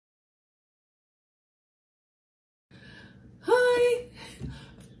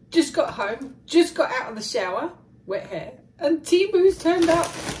just got home, just got out of the shower, wet hair, and Temu's turned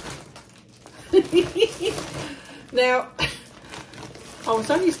up. Now, I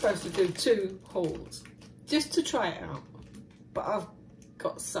was only supposed to do 2 hauls just to try it out, but I've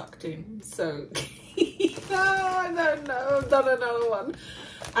got sucked in, so I don't know, I've done another one,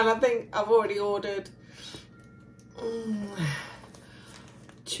 and I think I've already ordered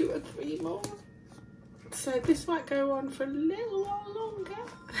 2 or 3 more, so this might go on for a little while longer.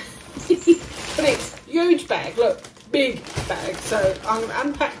 But it's huge bag, look, big bag, so I'm gonna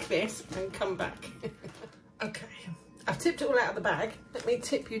unpack this and come back. Okay, I've tipped it all out of the bag. Let me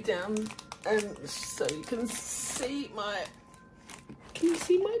tip you down and so you can see my, can you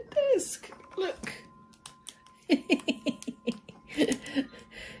see my desk? Look.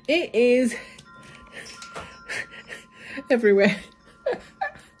 It is everywhere.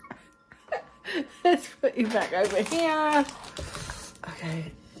 Let's put you back over here.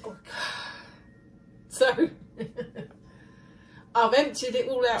 Okay. So I've emptied it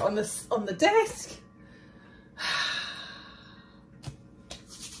all out on the desk.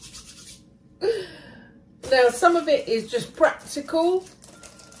 Now some of it is just practical,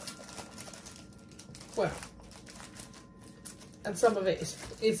 well, and some of it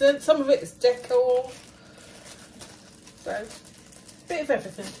isn't. Some of it is decor. So bit of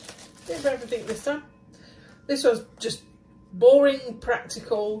everything this time. This was just boring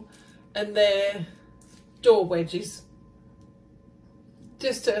practical, and they're door wedges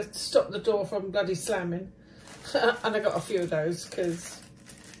just to stop the door from bloody slamming. And I got a few of those because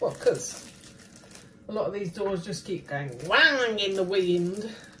a lot of these doors just keep going wang in the wind,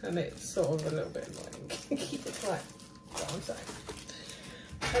 and it's sort of a little bit annoying. It's like what I'm saying.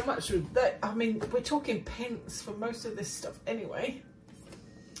 How much would that, I mean, we're talking pence for most of this stuff anyway.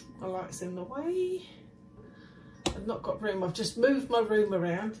 My light's in the way. I've not got room. I've just moved my room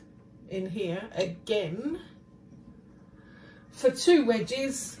around in here again. For 2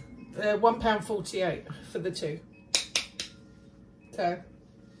 wedges, £1.48 for the 2. So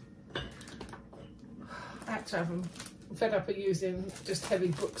I had to have them. I'm fed up of using just heavy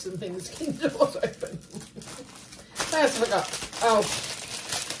books and things to keep doors open. What else have I got? Oh,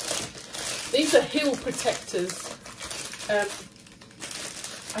 these are heel protectors.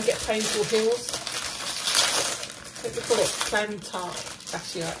 I get painful heels. I think they call it plantar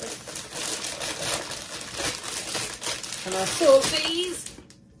fasciitis. And I saw these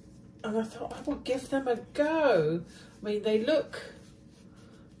and I thought I will give them a go. I mean, they look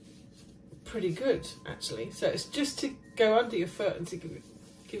pretty good actually. So it's just to go under your foot and to give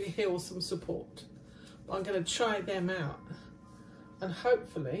your heels some support. But I'm going to try them out and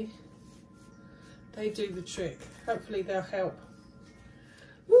hopefully they do the trick. Hopefully they'll help.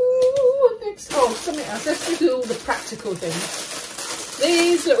 Ooh, next, oh, something else. Let's do all the practical things.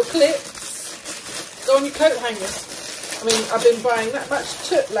 These little clips go on your coat hangers. I mean, I've been buying that much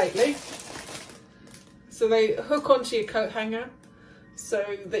took lately. So they hook onto your coat hanger so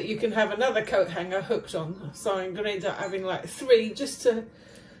that you can have another coat hanger hooked on. So I'm going to end up having like 3 just to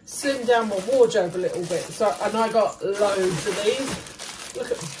slim down my wardrobe a little bit. So, and I got loads of these.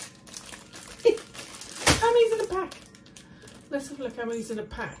 Look at them. How many's in a pack? Let's have a look how many's in a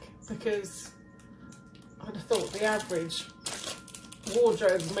pack, because I'd have thought the average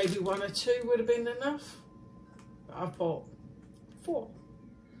wardrobe maybe 1 or 2 would have been enough. But I bought 4.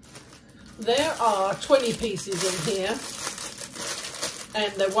 There are 20 pieces in here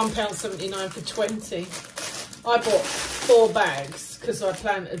and they're £1.79 for 20. I bought 4 bags because I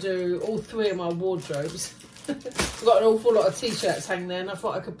plan to do all 3 of my wardrobes. I've got an awful lot of t-shirts hanging there and I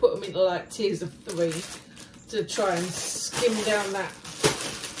thought I could put them into like tiers of 3 to try and skim down that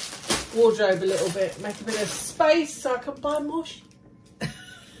wardrobe a little bit, make a bit of space so I can buy more. I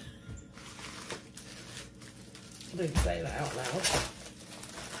didn't say that out loud.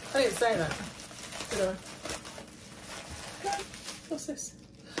 I didn't say that, did I? No. What's this?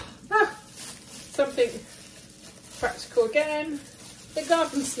 Ah, something practical again. The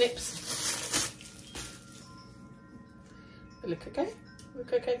garden snips. They look okay.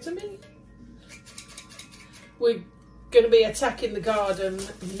 Look okay to me. We're going to be attacking the garden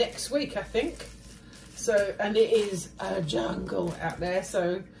next week, I think. So, and it is a jungle out there.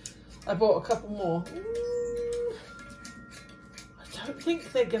 So, I bought a couple more. I don't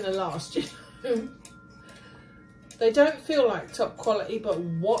think they're going to last, you know. They don't feel like top quality, but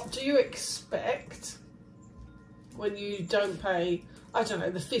what do you expect when you don't pay, I don't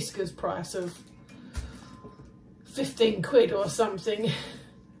know, the Fisker's price of 15 quid or something?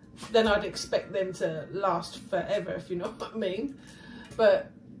 Then I'd expect them to last forever, if you know what I mean. But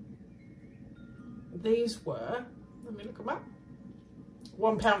these were, let me look them up,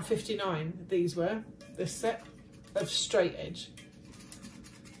 £1.59 these were, this set of straight edge.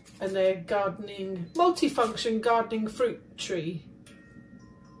 And they're gardening, multifunction gardening fruit tree.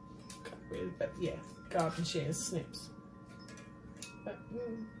 But yeah, garden shears, snips. But,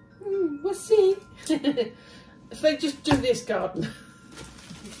 we'll see. If they just do this garden,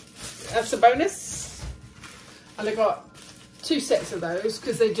 that's a bonus. And I got 2 sets of those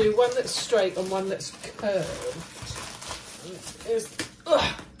because they do one that's straight and one that's curved.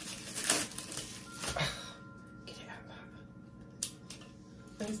 Get it out of that.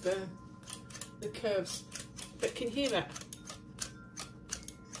 There's the curves. But can you hear that?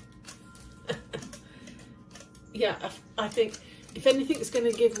 Yeah, I think if anything's going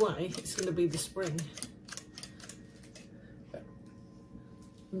to give way, it's going to be the spring.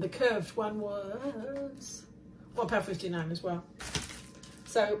 And the curved one was £1.59 as well.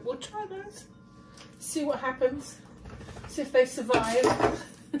 So we'll try those, see what happens, see if they survive.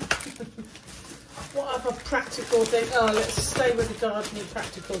 What other practical thing? Oh, let's stay with the gardening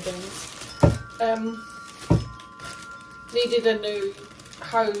practical things. Needed a new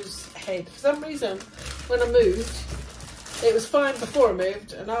hose head. For some reason, when I moved, it was fine before I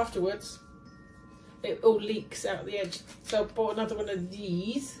moved, and afterwards it all leaks out the edge. So I bought another one of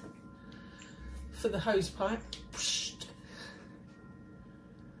these for the hose pipe.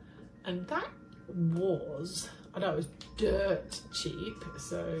 And that was, I know it was dirt cheap,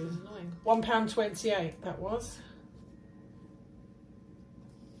 so annoying. £1.28 that was.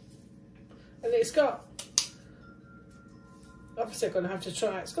 And it's got, obviously I'm going to have to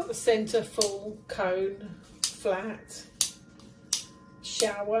try it. It's got the centre full, cone, flat,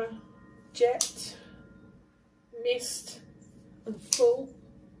 shower, jet, mist and full.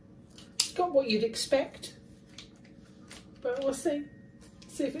 It's got what you'd expect, but we'll see.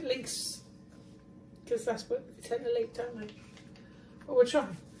 See if it leaks, because that's what they tend to leak, don't they? But we'll try.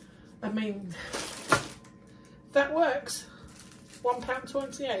 I mean, if that works,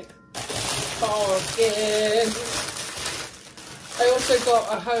 £1.28. Bargain. I also got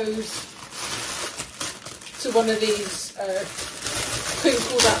a hose to one of these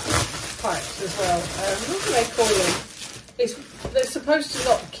crinkled up pipes as well. What do they call them? They're supposed to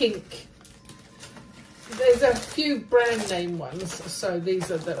not kink. There's a few brand name ones, so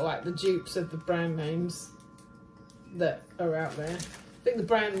these are like the dupes of the brand names that are out there. I think the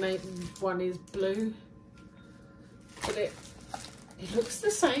brand name one is blue, but it looks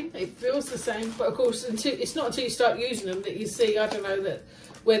the same, it feels the same, but of course it's not until you start using them that you see, I don't know, that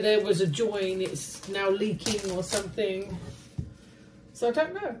where there was a join it's now leaking or something. So I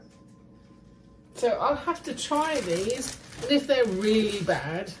don't know. So I'll have to try these, and if they're really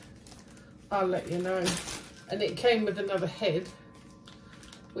bad, I'll let you know. And it came with another head,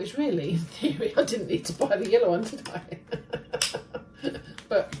 which really, in theory, I didn't need to buy the yellow one, did I?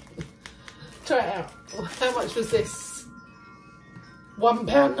 But try it out. How much was this?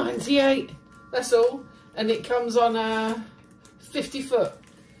 £1.98. That's all. And it comes on a 50 foot.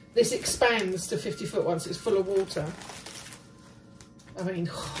 This expands to 50 foot once it's full of water. I mean,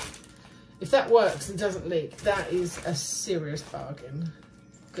 if that works and doesn't leak, that is a serious bargain.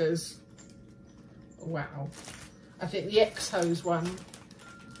 Because, wow. I think the X-Hose one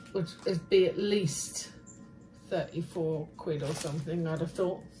would be at least 34 quid or something, I'd have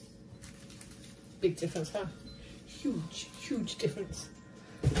thought. Big difference, huh? Huge, huge difference.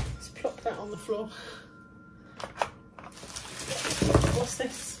 Let's plop that on the floor. What's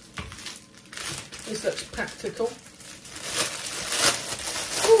this? This looks practical.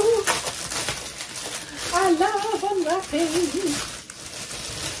 Ooh, I love unwrapping.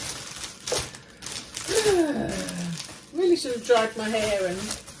 Really should have dried my hair and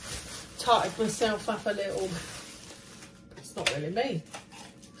tightened myself up a little. It's not really me.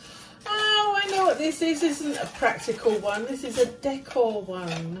 Oh, I know what this is. This isn't a practical one. This is a decor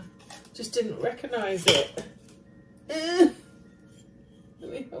one. Just didn't recognise it. Let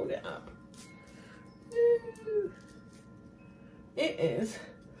me hold it up. It is,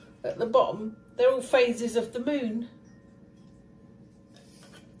 at the bottom, they're all phases of the moon.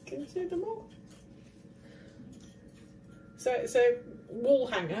 Can you see them all? So it's a wall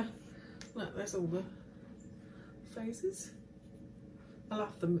hanger. Look, there's all the phases. I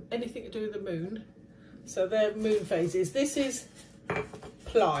love them. Anything to do with the moon. So they're moon phases. This is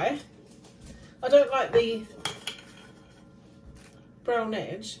ply. I don't like the brown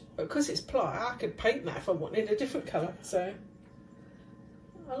edge, but because it's ply, I could paint that if I wanted a different colour. So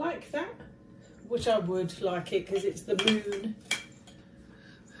I like that, which I would like it because it's the moon.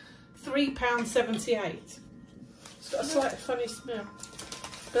 £3.78. It's got a slight funny smell,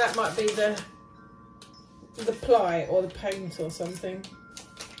 but that might be the ply or the paint or something.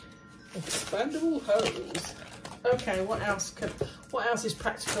 Expandable hose. Okay, what else is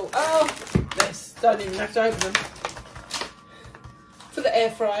practical? Oh, this, don't even have to open them. For the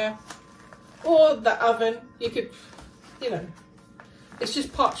air fryer or the oven, you could, you know, it's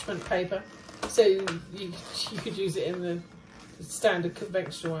just parchment paper, so you could use it in the standard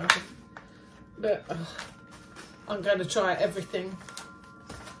conventional oven. But I'm going to try everything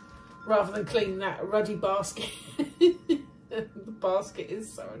rather than clean that ruddy basket. The basket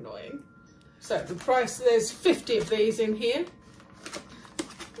is so annoying. So the price, there's 50 of these in here.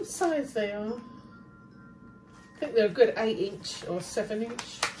 What size they are? I think they're a good 8-inch or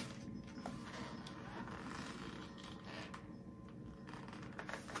 7-inch.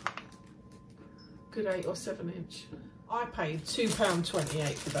 Good 8 or 7-inch. I paid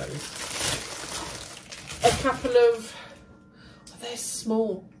 £2.28 for those. A couple of, oh, they're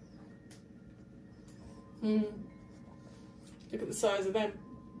small. Look at the size of them.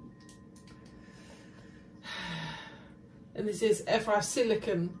 And this is FI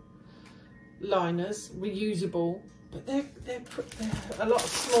silicone liners, reusable, but they're a lot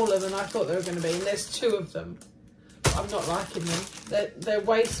smaller than I thought they were going to be. And there's 2 of them. I'm not liking them. They're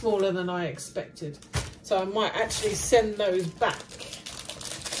way smaller than I expected. So I might actually send those back.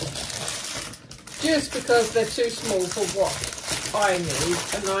 Just because they're too small for what I need.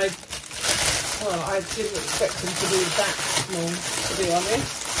 And I didn't expect them to be that small, to be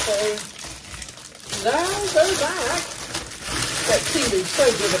honest. So they'll go back. But Temu's so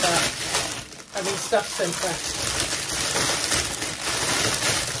good about having stuff sent back.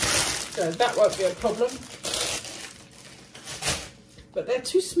 So that won't be a problem. But they're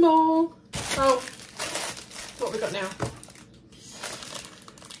too small. Oh, what have we got now?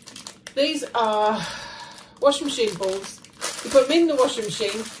 These are washing machine balls. You put them in the washing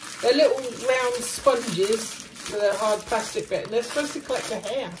machine. They're little round sponges with a hard plastic bit, and they're supposed to collect the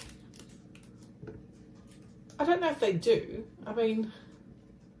hair. I don't know if they do. I mean,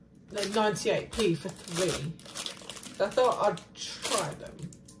 they're 98p for 3. So I thought I'd try them.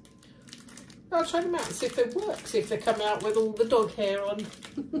 I'll try them out and see if they work. See if they come out with all the dog hair on.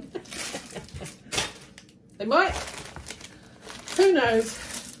 They might. Who knows?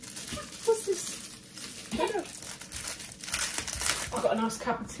 What's this? I've got a nice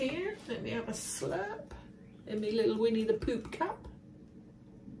cup of tea. Let me have a slurp in my little Winnie the Pooh cup.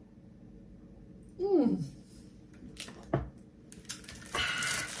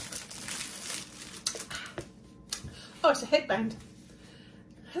 Oh, it's a headband.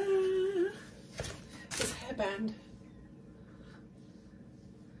 It's a hairband.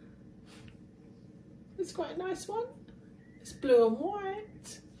 It's quite a nice one. It's blue and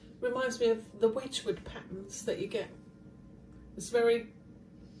white. Reminds me of the Wedgwood patterns that you get. It's very,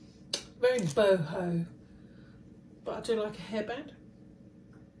 very boho. But I do like a hairband.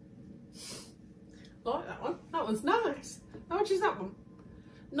 I like that one. That one's nice. How much is that one?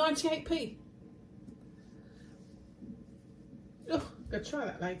 98p. Oh, I'm going to try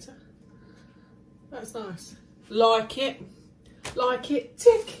that later. That's nice. Like it. Like it.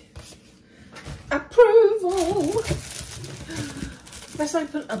 Tick. Approval. Let's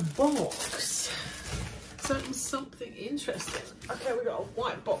open a box. Something interesting. Okay, we've got a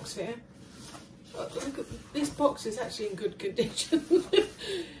white box here. Oh, look at this box is actually in good condition.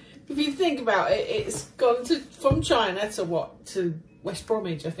 If you think about it, it's gone from China to what? To West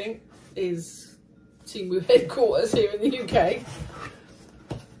Bromwich, I think, is Temu headquarters here in the UK.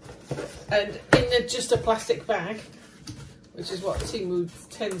 And in just a plastic bag, which is what Temu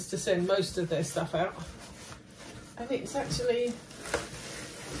tends to send most of their stuff out. And it's actually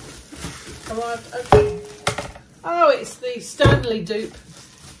arrived open. Oh, it's the Stanley dupe.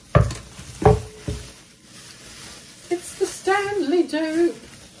 It's the Stanley dupe.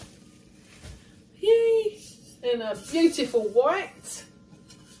 Yay! In a beautiful white.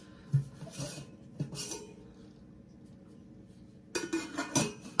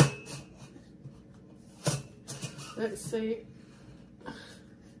 Let's see.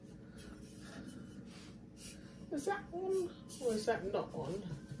 Is that on or is that not on?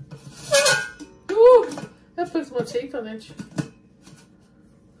 Ooh, that puts my teeth on edge.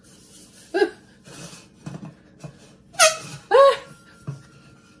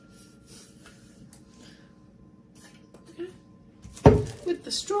 With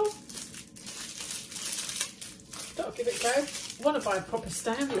the straw. That'll give it a go. I want to buy a proper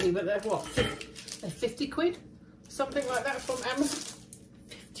Stanley, but they're what? They're 50 quid? Something like that from Amazon.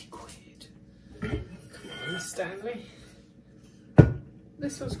 50 quid. Come on, Stanley.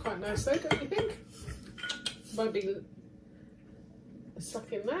 This one's quite nice though, don't you think? Won't be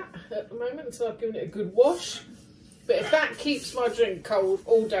sucking that at the moment until I've given it a good wash. But if that keeps my drink cold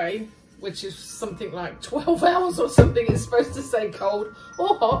all day, which is something like 12 hours or something, it's supposed to say cold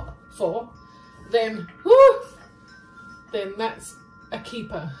or hot for, then, whoo, then that's a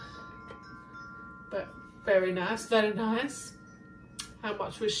keeper. But very nice, very nice. How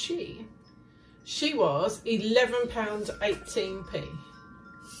much was she? She was £11.18p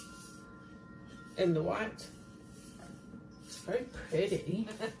in the white. It's very pretty.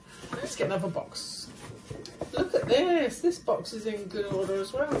 Let's get another box. Look at this. This box is in good order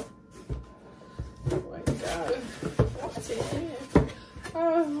as well. Way to go. What's in here?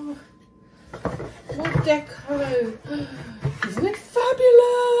 Oh, more deco. Isn't it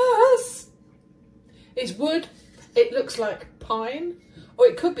fabulous? It's wood. It looks like pine, or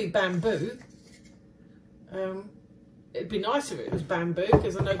it could be bamboo. It'd be nice if it was bamboo,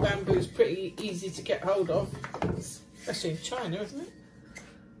 because I know bamboo is pretty easy to get hold of, especially in China, isn't it?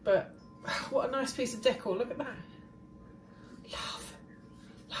 But what a nice piece of decor. Look at that.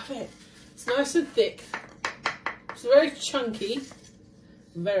 Love it. It's nice and thick. It's very chunky.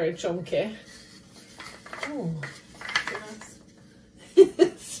 Very chunky. Oh,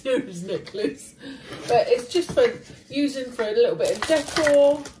 nice. Serious necklace. But it's just for using for a little bit of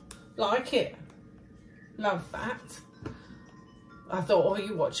decor. Like it. Love that. I thought, oh,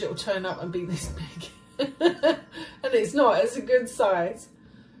 you watch, it'll turn up and be this big. And it's not. It's a good size.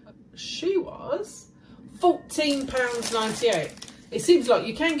 She was £14.98. It seems like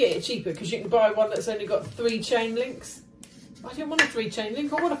you can get it cheaper because you can buy one that's only got 3 chain links. I didn't want a 3 chain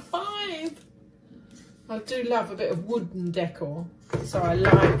link, I want a 5. I do love a bit of wooden decor, so I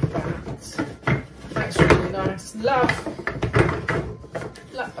like that. That's really nice. Love.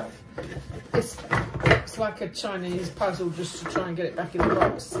 It's like a Chinese puzzle just to try and get it back in the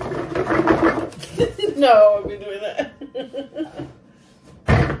box. No, I won't be doing that.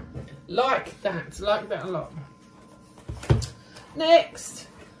 Like that a lot. Next,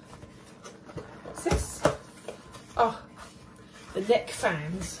 what's this? Oh, the neck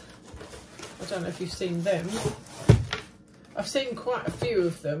fans. I don't know if you've seen them. I've seen quite a few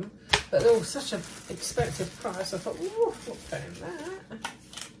of them, but they're all such an expensive price. I thought, ooh, not paying that.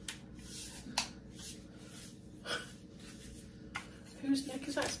 Whose neck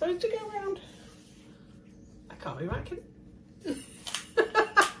is that supposed to go around? That can't be right, can it?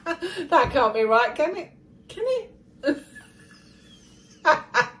 That can't be right, can it? Can it?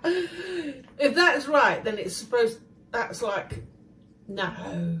 If that's right, then it's supposed, that's like,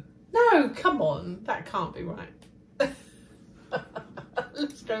 no, come on, that can't be right.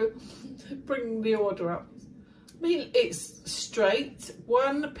 Let's go bring the order up. I mean, it's straight,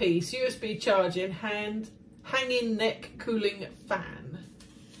 one piece, USB charging, hanging neck cooling fan.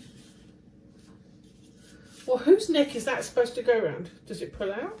 Well, whose neck is that supposed to go around? Does it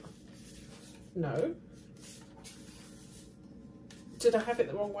pull out? No. Did I have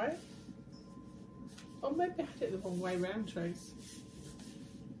it the wrong way? Or maybe I had it the wrong way round, Trace.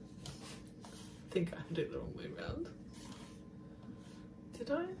 I think I had it the wrong way round.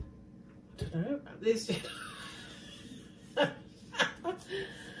 Did I? I don't know about this.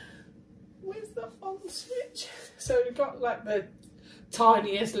 Where's the on switch? So we've got like the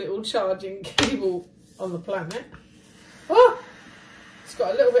tiniest little charging cable on the planet. Oh! It's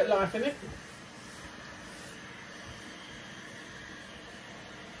got a little bit of life in it.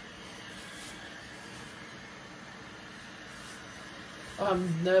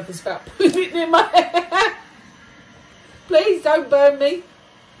 I'm nervous about putting it in my hair. Please don't burn me.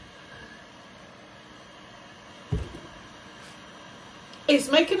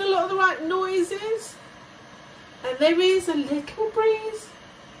 It's making a lot of the right noises. And there is a little breeze.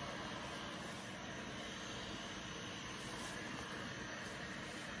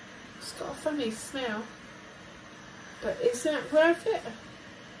 It's got a funny smell. But is that worth it?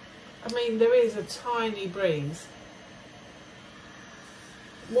 I mean, there is a tiny breeze.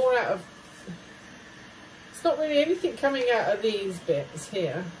 More out of, it's not really anything coming out of these bits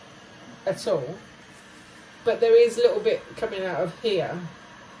here at all, but there is a little bit coming out of here,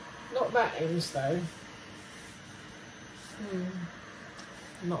 not that end though.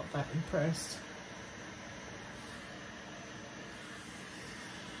 Not that impressed.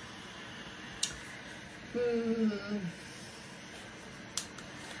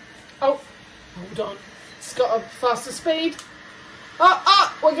 Oh, hold on, it's got a faster speed.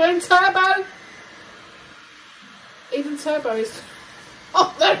 Oh, we're going turbo. Even turbo is,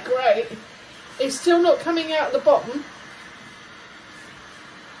 oh, they're great. It's still not coming out the bottom.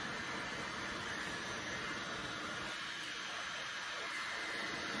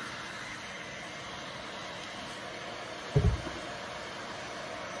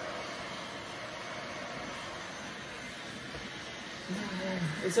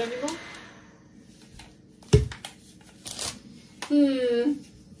 Is there any more?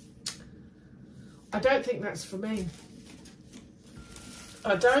 I don't think that's for me.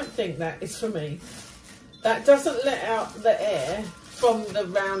 I don't think that is for me. That doesn't let out the air from the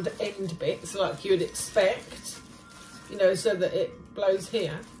round end bits like you'd expect, you know, so that it blows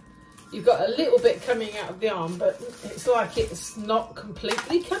here. You've got a little bit coming out of the arm, but it's like it's not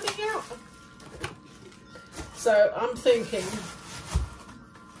completely coming out. So I'm thinking,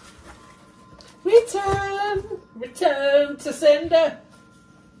 return to sender.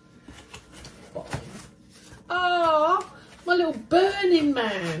 Oh, my little burning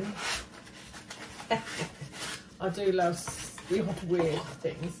man. I do love the odd weird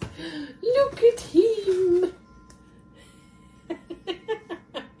things. Look at him.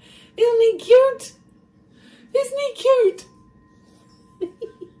 Isn't he cute? Isn't he cute?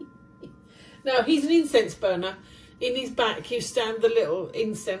 Now, he's an incense burner. In his back, you stand the little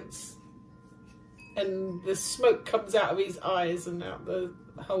incense and the smoke comes out of his eyes and out the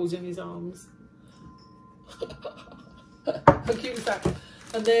holes in his arms. How cute is that?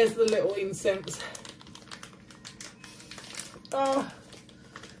 And there's the little incense. Oh,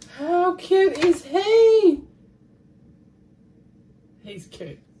 how cute is he? He's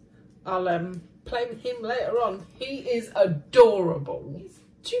cute. I'll play with him later on. He is adorable.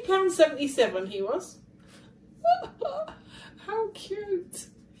 £2.77 he was. How cute.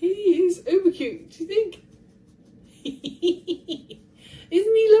 He is uber cute, do you think?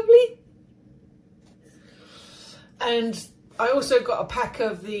 Isn't he lovely? And I also got a pack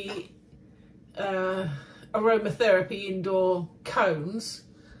of the aromatherapy indoor cones.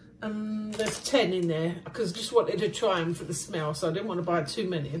 There's 10 in there because I just wanted to try them for the smell, so I didn't want to buy too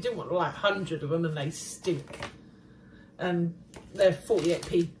many. I didn't want like 100 of them and they stink. And they're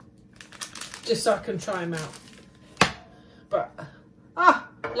 48p, just so I can try them out. But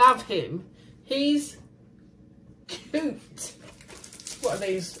love him. He's cute. What are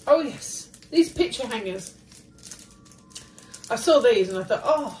these? Oh yes, these picture hangers. I saw these and I thought,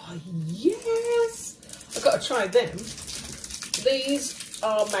 oh yes, I've got to try them. These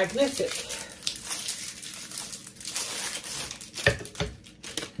are magnetic.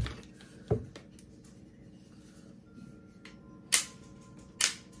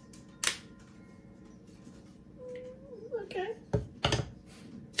 Okay.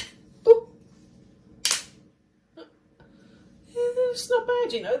 Ooh. It's not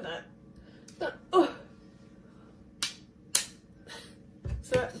bad, you know that. Oh.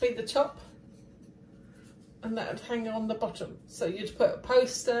 So that'd be the top. And that would hang on the bottom. So you'd put a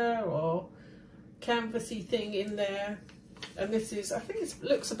poster or canvasy thing in there. And this is, I think it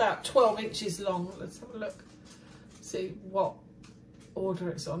looks about 12 inches long. Let's have a look. See what order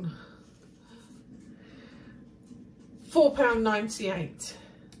it's on. £4.98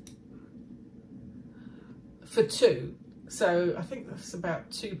 for 2. So I think that's about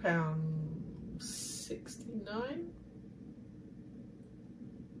 £2.69.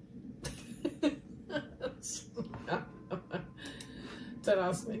 Don't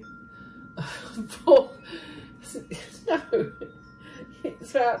ask me. No,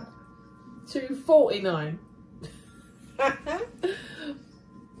 it's about £2.49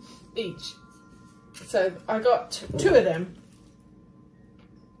 each. So I got 2 of them,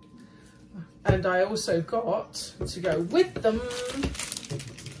 and I also got to go with them.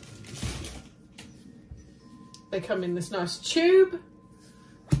 They come in this nice tube,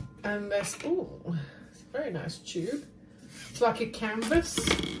 and there's it's a very nice tube. It's like a canvas,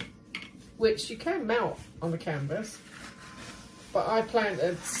 which you can mount on the canvas, but I plan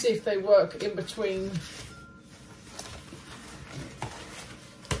to see if they work in between.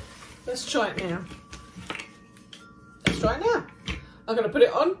 Let's try it now. Let's try it now. I'm going to put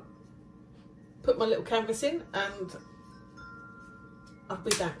it on, put my little canvas in, and I'll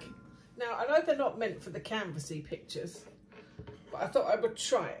be back. Now, I know they're not meant for the canvassy pictures, but I thought I would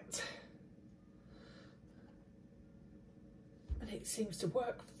try it. And it seems to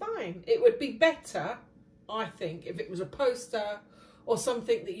work fine. It would be better, I think, if it was a poster or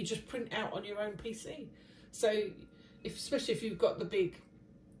something that you just print out on your own PC. So, especially if you've got the big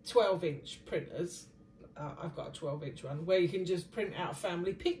 12-inch printers, I've got a 12-inch one, where you can just print out a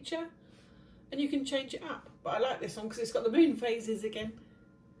family picture and you can change it up. But I like this one because it's got the moon phases again.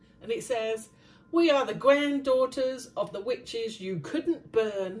 And it says, "We are the granddaughters of the witches you couldn't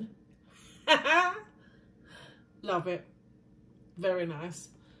burn." Love it. Very nice.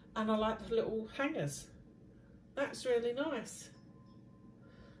 And I like the little hangers. That's really nice.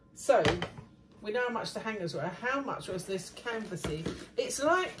 So, we know how much the hangers were. How much was this canvassy? It's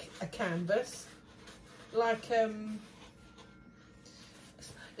like a canvas. Like,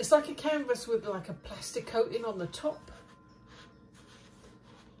 it's like a canvas with like a plastic coating on the top.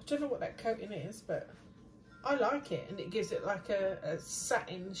 I don't know what that coating is, but I like it, and it gives it like a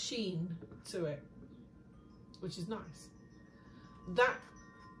satin sheen to it, which is nice. That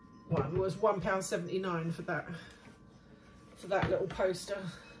one was £1.79 for that little poster.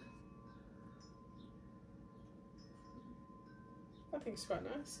 I think it's quite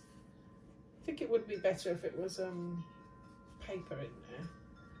nice. I think it would be better if it was paper in there,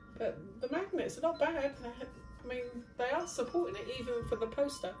 but the magnets are not bad. I mean, they are supporting it even for the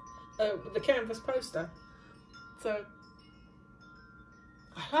poster, the canvas poster. So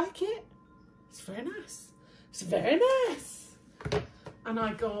I like it. It's very nice. It's very nice. And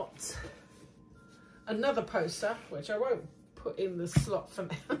I got another poster, which I won't put in the slot for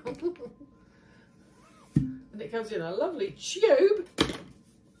now. And it comes in a lovely tube.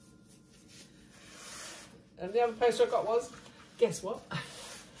 And the other poster I got was, guess what?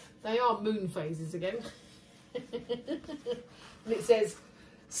 They are moon phases again. And it says,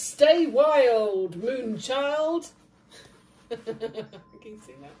 "Stay wild, moon child." Can you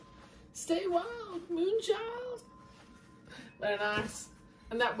see that? Stay wild, moon child. Very nice.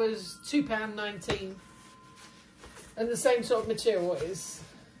 And that was £2.19. And the same sort of material is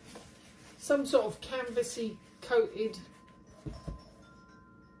some sort of canvassy coated.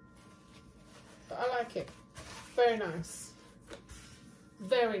 But I like it. Very nice.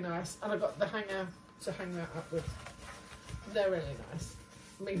 Very nice. And I got the hanger to hang that up with. They're really nice.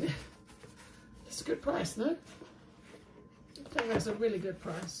 I mean, it's a good price, no? I think that's a really good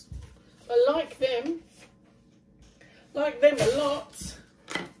price. I like them a lot.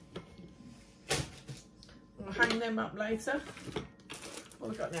 I'll hang them up later. What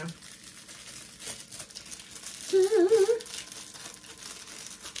have we got now?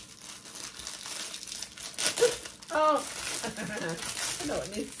 Oh, I know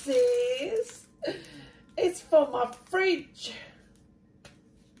what this is. It's for my fridge.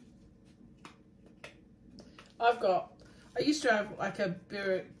 I used to have like a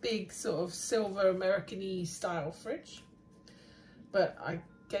big sort of silver American-y style fridge, but I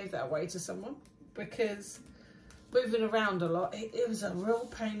gave that away to someone because moving around a lot, it was a real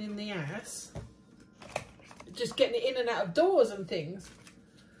pain in the ass. Just getting it in and out of doors and things.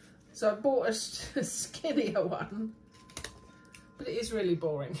 So I bought a skinnier one, but it is really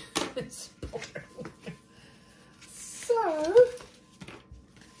boring. It's boring. So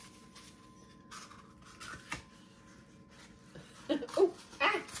oh,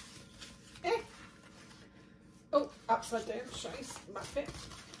 oh, upside down, chase, muffet.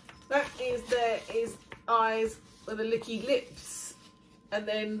 That is, there is eyes with the licky lips, and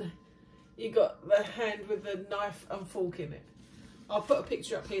then you got the hand with the knife and fork in it. I'll put a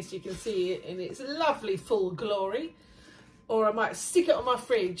picture up here so you can see it in its lovely full glory, or I might stick it on my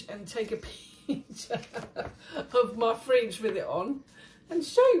fridge and take a picture of my fridge with it on and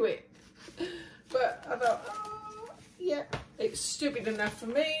show you it. But I thought, oh, yeah, it's stupid enough for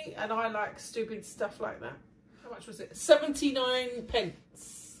me, and I like stupid stuff like that. How much was it? 79p.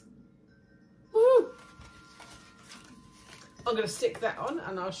 Woo! I'm going to stick that on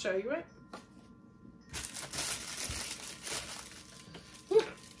and I'll show you it.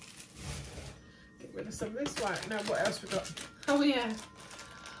 Get rid of some of this. Right, now what else we got? Oh yeah,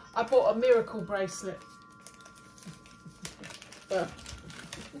 I bought a miracle bracelet. Well,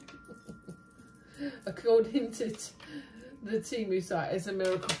 according to the Temu site, it's a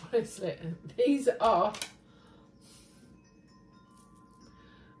miracle bracelet. These are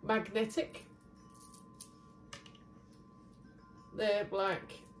magnetic. They're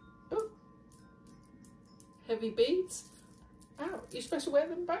like, oh, heavy beads. Oh, you're supposed to wear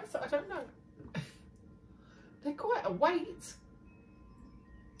them both? I don't know. They're quite a weight.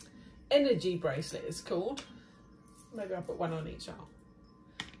 Energy bracelet is called. Maybe I'll put one on each arm.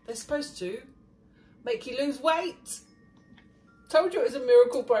 They're supposed to make you lose weight. Told you it was a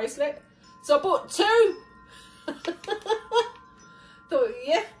miracle bracelet. So I bought two. Thought,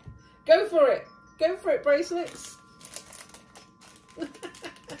 yeah, go for it. Go for it, bracelets.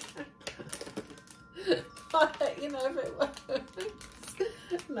 I'll let you know if it works.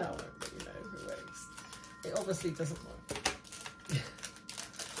 No, I won't let you know if it works. It obviously doesn't work.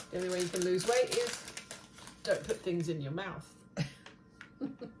 The only way you can lose weight is don't put things in your mouth.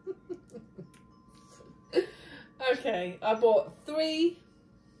 Okay, I bought 3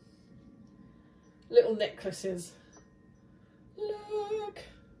 little necklaces. Look.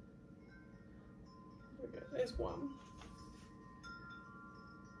 There's one.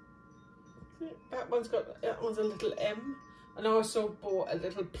 That one's a little M, and I also bought a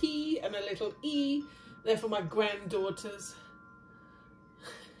little P and a little E. They're for my granddaughters.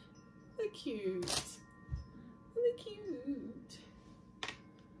 They're cute. They're cute.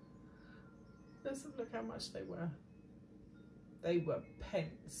 Let's look how much they were. They were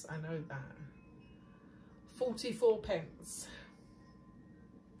pence, I know that. 44 pence.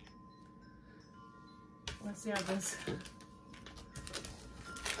 Where's the others?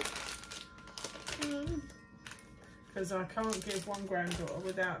 Because I can't give one granddaughter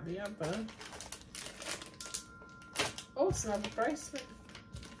without the other. Oh, it's another bracelet.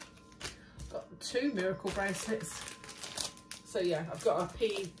 Got 2 miracle bracelets. So yeah, I've got a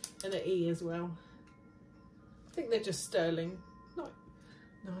P and an E as well. I think they're just sterling.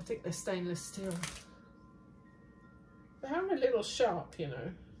 No, I think they're stainless steel. They are a little sharp, you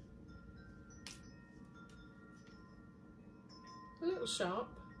know. A little sharp.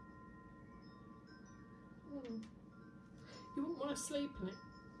 You wouldn't want to sleep in it.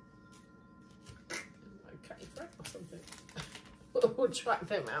 Okay, for it or something. We'll track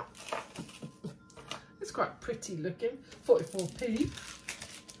them out. It's quite pretty looking. 44p.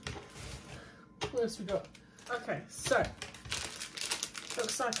 What else we got? Okay, so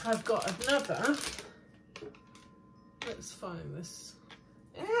looks like I've got another. Let's find this.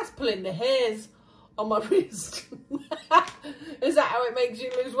 Yeah, it's pulling the hairs on my wrist. Is that how it makes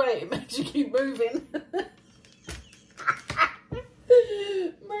you lose weight? It makes you keep moving.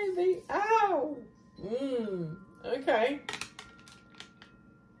 Maybe. Ow. Okay.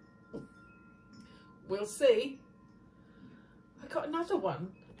 We'll see. I got another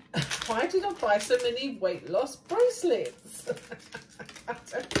one. Why did I buy so many weight loss bracelets? I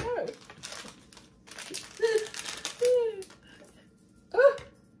don't know. Oh,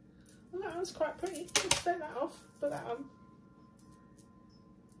 well, that one's quite pretty. Let's take that off. Put that on.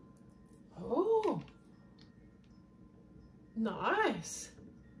 Oh, nice.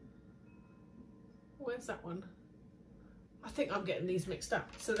 Where's that one? I think I'm getting these mixed up.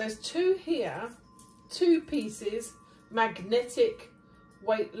 So there's 2 here, 2 pieces, magnetic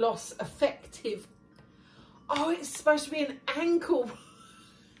weight loss effective. Oh, it's supposed to be an ankle.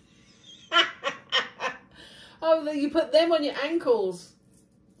 Oh, you put them on your ankles.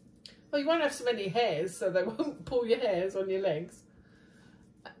 Well, you won't have so many hairs, so they won't pull your hairs on your legs.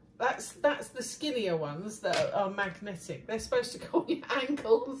 That's the skinnier ones that are magnetic. They're supposed to go on your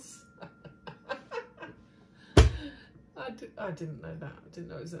ankles. I didn't know that. I didn't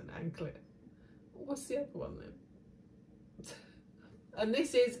know it was an anklet. What's the other one then? And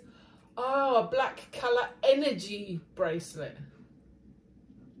this is, oh, a black colour energy bracelet.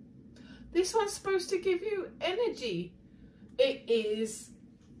 This one's supposed to give you energy. It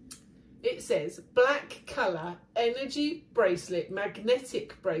says black colour energy bracelet,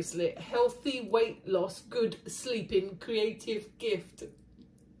 magnetic bracelet, healthy weight loss, good sleeping, creative gift.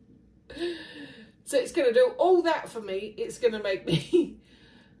 So it's going to do all that for me. It's going to make me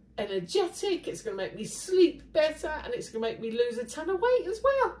energetic. It's going to make me sleep better. And it's going to make me lose a ton of weight as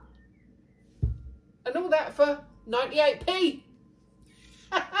well. And all that for 98p.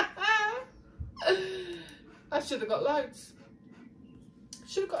 I should have got loads.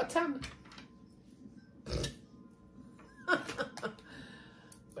 Should have got a ton.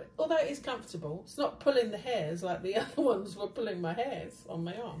 But although it is comfortable, it's not pulling the hairs like the other ones were pulling my hairs on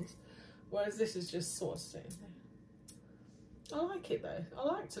my arms. Whereas this is just sort of sitting there. I like it though. I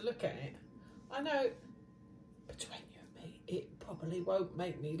like to look at it. I know between you and me, it probably won't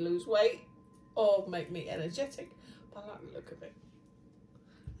make me lose weight or make me energetic, but I like the look of it.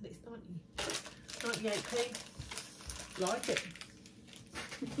 And it's 98p. Like it.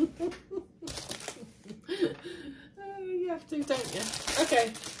 You have to, don't you?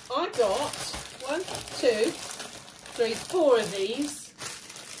 Okay, I got 1, 2, 3, 4 of these.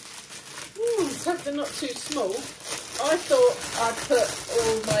 Let's hope they're not too small. I thought I'd put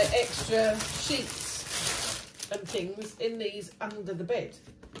all my extra sheets and things in these under the bed.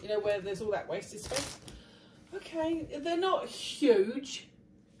 You know, where there's all that wasted space. Okay, they're not huge,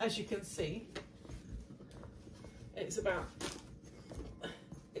 as you can see. It's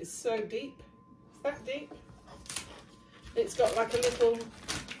so deep. It's that deep. It's got like a little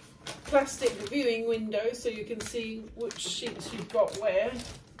plastic viewing window so you can see which sheets you've got where.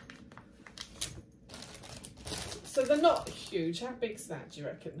 So they're not huge. How big's that, do you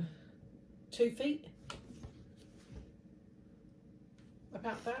reckon? 2 feet?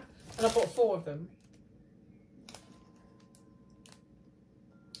 About that? And I bought 4 of them.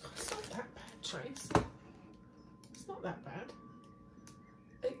 Oh, it's not that bad, Trace. It's not that bad.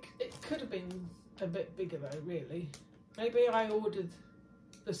 It could have been a bit bigger though, really. Maybe I ordered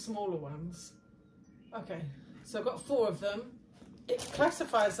the smaller ones. Okay, so I've got 4 of them. It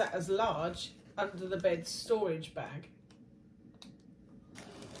classifies that as large under the bed storage bag.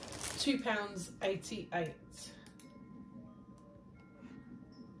 £2.88.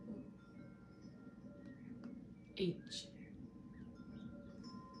 each.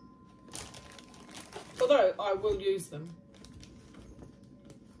 Although I will use them.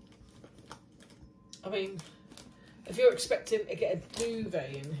 I mean, if you're expecting to get a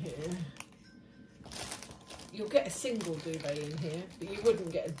duvet in here, you'll get a single duvet in here, but you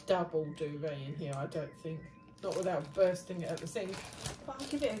wouldn't get a double duvet in here, I don't think. Not without bursting it at the sink. But I'll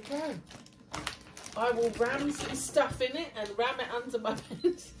give it a go. I will ram some stuff in it and ram it under my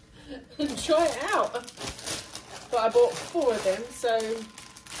bed and try it out. But I bought 4 of them, so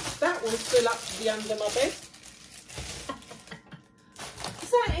that will fill up to the under my bed. Is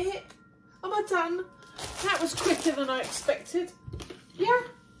that it? Am I done? That was quicker than I expected. Yeah,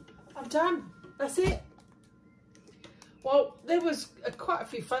 I'm done. That's it. Well, there was quite a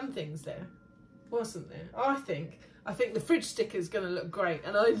few fun things there, wasn't there? I think the fridge sticker is going to look great,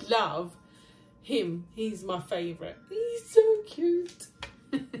 and I love him. He's my favourite. He's so cute.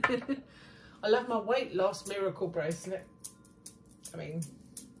 I love my weight loss miracle bracelet. I mean,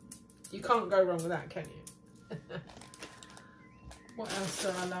 you can't go wrong with that, can you? What else do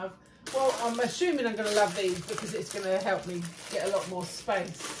I love? Well, I'm assuming I'm going to love these because it's going to help me get a lot more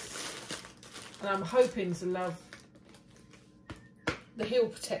space. And I'm hoping to love the heel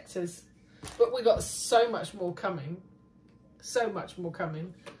protectors. But we got so much more coming. So much more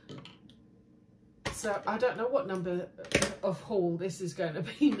coming. So I don't know what number of haul this is going to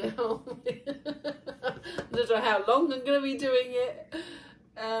be now. I don't know how long I'm going to be doing it.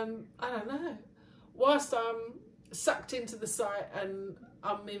 I don't know. Whilst I'm sucked into the site and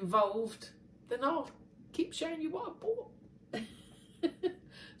I'm involved, then I'll keep showing you what I bought.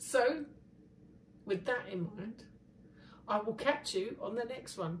 So, with that in mind, I will catch you on the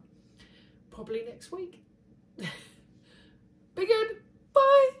next one. Probably next week.